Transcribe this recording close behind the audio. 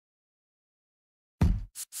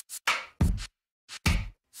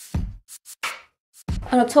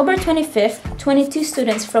On October 25th, 22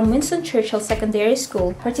 students from Winston Churchill Secondary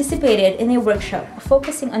School participated in a workshop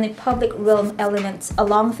focusing on the public realm elements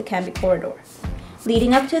along the Cambie Corridor.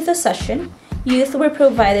 Leading up to the session, youth were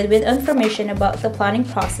provided with information about the planning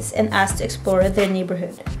process and asked to explore their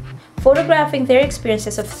neighborhood, photographing their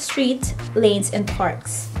experiences of streets, lanes, and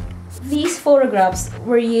parks. These photographs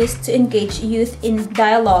were used to engage youth in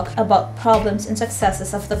dialogue about problems and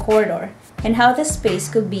successes of the corridor and how the space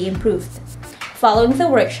could be improved. Following the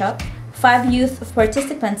workshop, 5 youth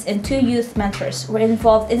participants and 2 youth mentors were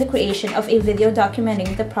involved in the creation of a video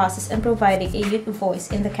documenting the process and providing a youth voice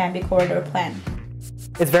in the Cambie Corridor plan.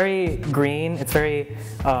 It's very green, it's very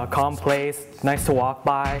calm place, nice to walk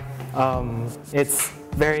by. It's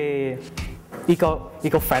very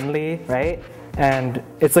eco-friendly, right? And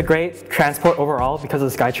it's a great transport overall because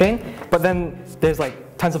of the SkyTrain. But then there's like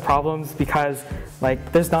tons of problems because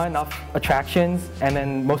like there's not enough attractions, and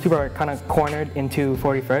then most people are kind of cornered into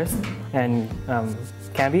 41st and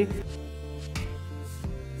Cambie.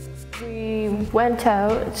 We went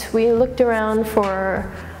out, we looked around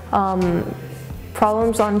for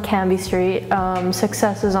problems on Cambie Street,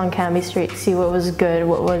 successes on Cambie Street, to see what was good,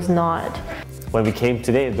 what was not. When we came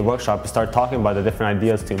today, the workshop, we started talking about the different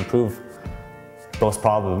ideas to improve those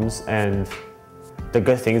problems and the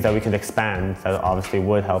good things that we can expand that obviously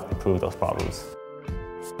would help improve those problems.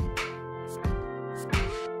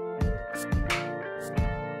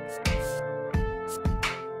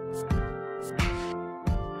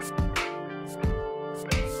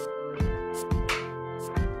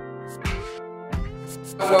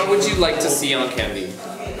 What would you like to see on Cambie?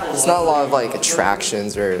 There's not a lot of like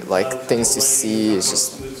attractions or like things to see. It's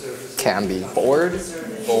just Cambie. Bored?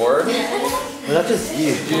 Bored? Well, that's just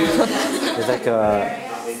huge. There's like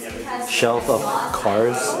a shelf of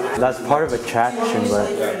cars. That's part of attraction, but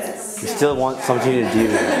you still want something to do.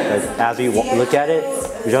 Like as we look at it,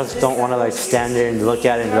 we just don't want to like stand there and look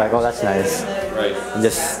at it and be like, oh, that's nice. Right. And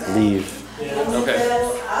just leave. Okay.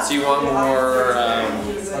 So you want more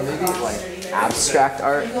Maybe like abstract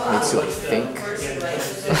art makes you like think.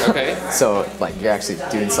 Okay. So like you're actually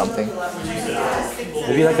doing something.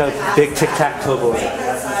 Maybe like a big tic-tac-toe board.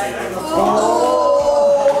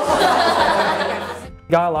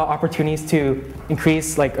 Got a lot of opportunities to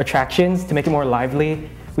increase like attractions to make it more lively.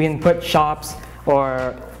 We can put shops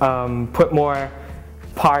or put more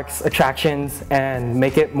parks, attractions, and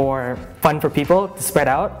make it more fun for people to spread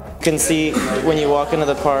out. You can see when you walk into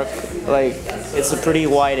the park, like it's a pretty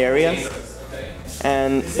wide area,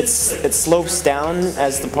 and it slopes down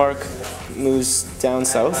as the park moves down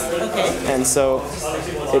south, and so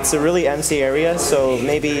it's a really empty area. So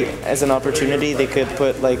maybe as an opportunity, they could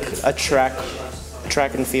put like a track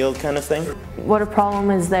and field kind of thing. What a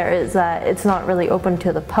problem is there is that it's not really open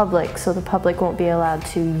to the public, so the public won't be allowed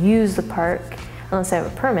to use the park unless they have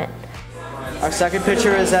a permit. Our second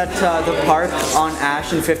picture is at the park on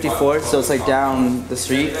Ash and 54th, so it's like down the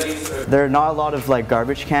street. There are not a lot of like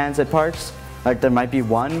garbage cans at parks. Like there might be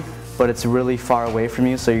one, but it's really far away from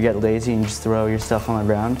you, so you get lazy and just throw your stuff on the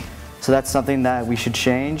ground. So that's something that we should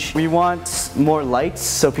change. We want more lights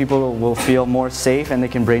so people will feel more safe and they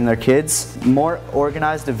can bring their kids. More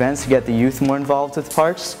organized events to get the youth more involved with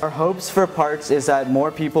parks. Our hopes for parks is that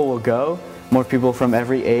more people will go, more people from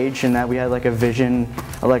every age, and that we had like a vision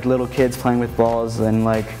of like little kids playing with balls and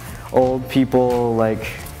like old people like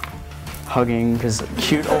hugging, because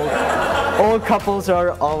cute old couples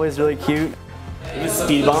are always really cute.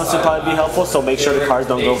 Speed bumps would probably be helpful, so make sure the cars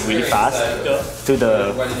don't go really fast to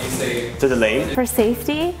the lane. For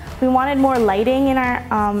safety, we wanted more lighting in our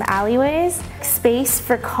alleyways, space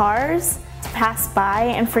for cars to pass by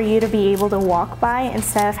and for you to be able to walk by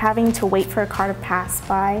instead of having to wait for a car to pass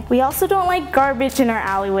by. We also don't like garbage in our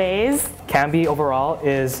alleyways. Cambie overall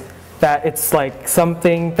is that it's like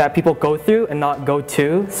something that people go through and not go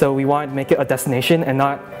to, so we want to make it a destination and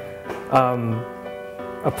not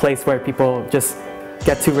a place where people just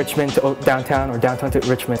get to Richmond to downtown or downtown to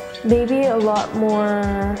Richmond. Maybe a lot more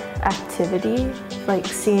activity, like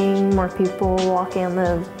seeing more people walking on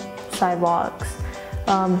the sidewalks,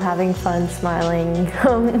 having fun, smiling,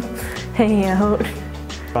 hanging out.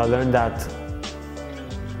 I learned that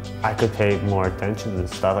I could pay more attention to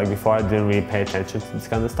stuff. Like before, I didn't really pay attention to this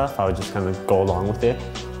kind of stuff. I would just kind of go along with it.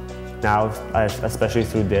 Now, especially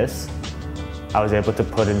through this, I was able to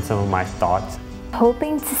put in some of my thoughts.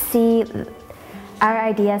 Hoping to see our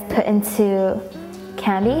ideas put into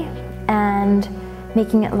Cambie and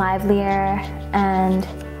making it livelier and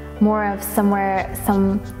more of somewhere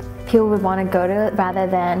some people would want to go to rather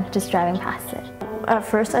than just driving past it. At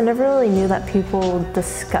first, I never really knew that people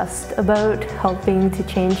discussed about helping to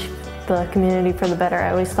change the community for the better.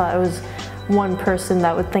 I always thought it was one person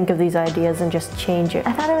that would think of these ideas and just change it.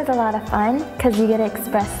 I thought it was a lot of fun because you get to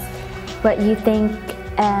express what you think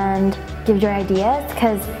and give your ideas,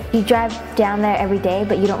 because you drive down there every day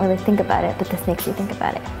but you don't really think about it, but this makes you think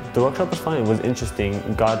about it. The workshop was fun, it was interesting.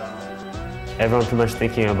 It got everyone pretty much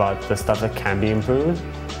thinking about the stuff that can be improved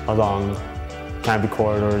along Cambie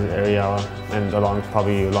Corridor area and along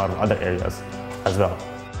probably a lot of other areas as well.